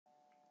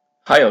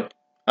Hi all,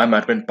 I'm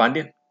Arvind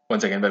Pandian.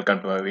 Once again, welcome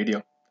to my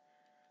video.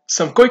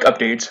 Some quick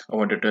updates I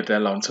wanted to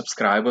tell on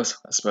subscribers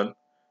as well.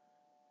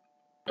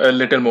 A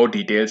little more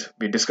details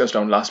we discussed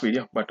on last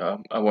video, but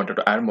I wanted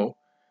to add more.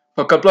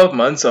 For a couple of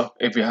months,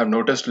 if you have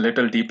noticed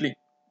little deeply,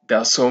 there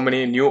are so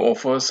many new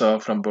offers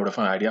from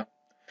Vodafone Idea,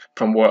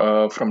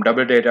 from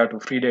double data to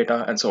free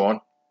data and so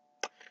on.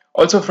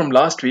 Also, from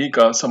last week,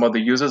 some of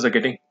the users are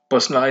getting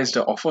personalized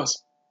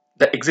offers.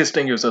 The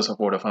existing users of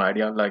Vodafone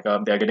Idea, like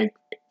they are getting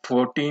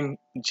 14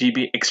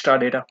 GB extra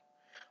data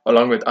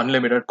along with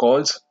unlimited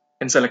calls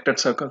in selected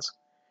circles.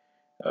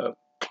 Uh,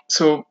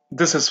 so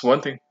this is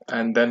one thing.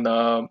 And then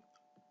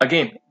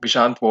again,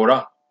 Vishant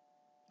Vora,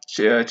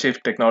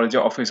 Chief Technology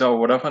Officer of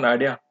Vodafone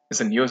Idea,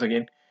 is in news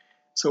again.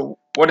 So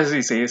what does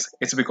he say?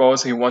 It's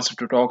because he wants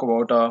to talk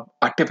about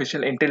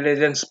artificial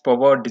intelligence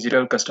powered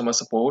digital customer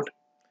support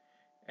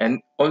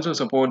and also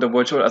support the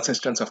virtual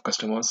assistance of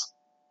customers.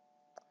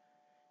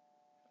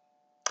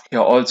 He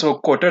also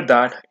quoted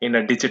that in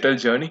a digital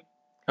journey,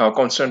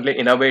 constantly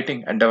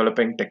innovating and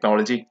developing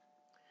technology.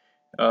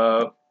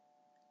 Uh,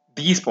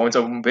 these points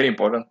are very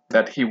important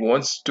that he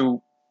wants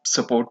to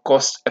support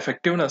cost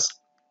effectiveness,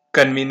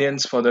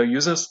 convenience for the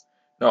users,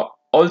 now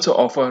also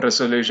offer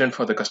resolution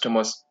for the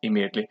customers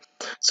immediately.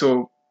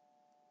 So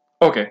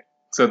okay,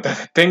 so the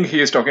thing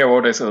he is talking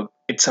about is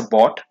it's a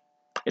bot,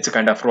 it's a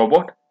kind of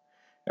robot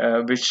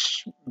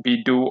which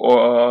we do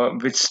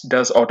which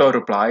does auto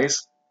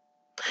replies.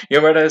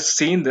 You might have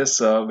seen this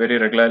very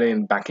regularly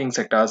in banking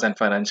sectors and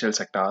financial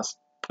sectors.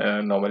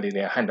 Normally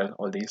they handle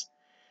all these.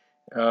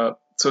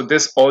 So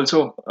this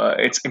also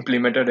it's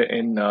implemented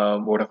in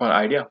Vodafone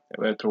Idea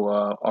through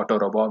auto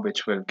robot,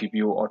 which will give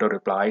you auto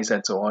replies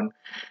and so on,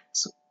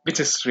 which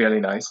is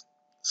really nice.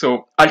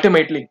 So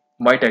ultimately,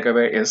 my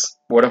takeaway is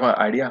Vodafone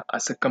Idea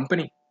as a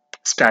company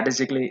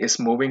strategically is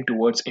moving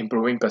towards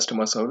improving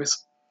customer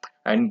service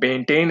and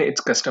maintain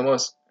its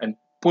customers and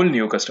pull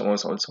new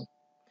customers also.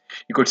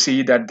 You could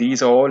see that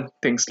these all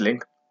things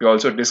link. We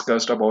also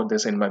discussed about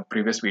this in my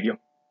previous video.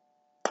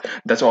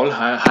 That's all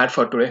I had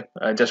for today.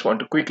 I just want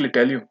to quickly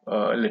tell you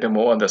a little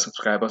more on the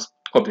subscribers.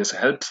 Hope this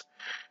helps.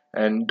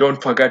 And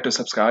don't forget to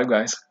subscribe,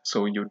 guys,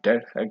 so you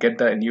get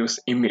the news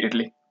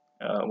immediately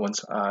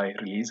once I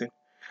release it.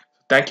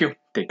 Thank you.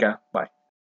 Take care. Bye.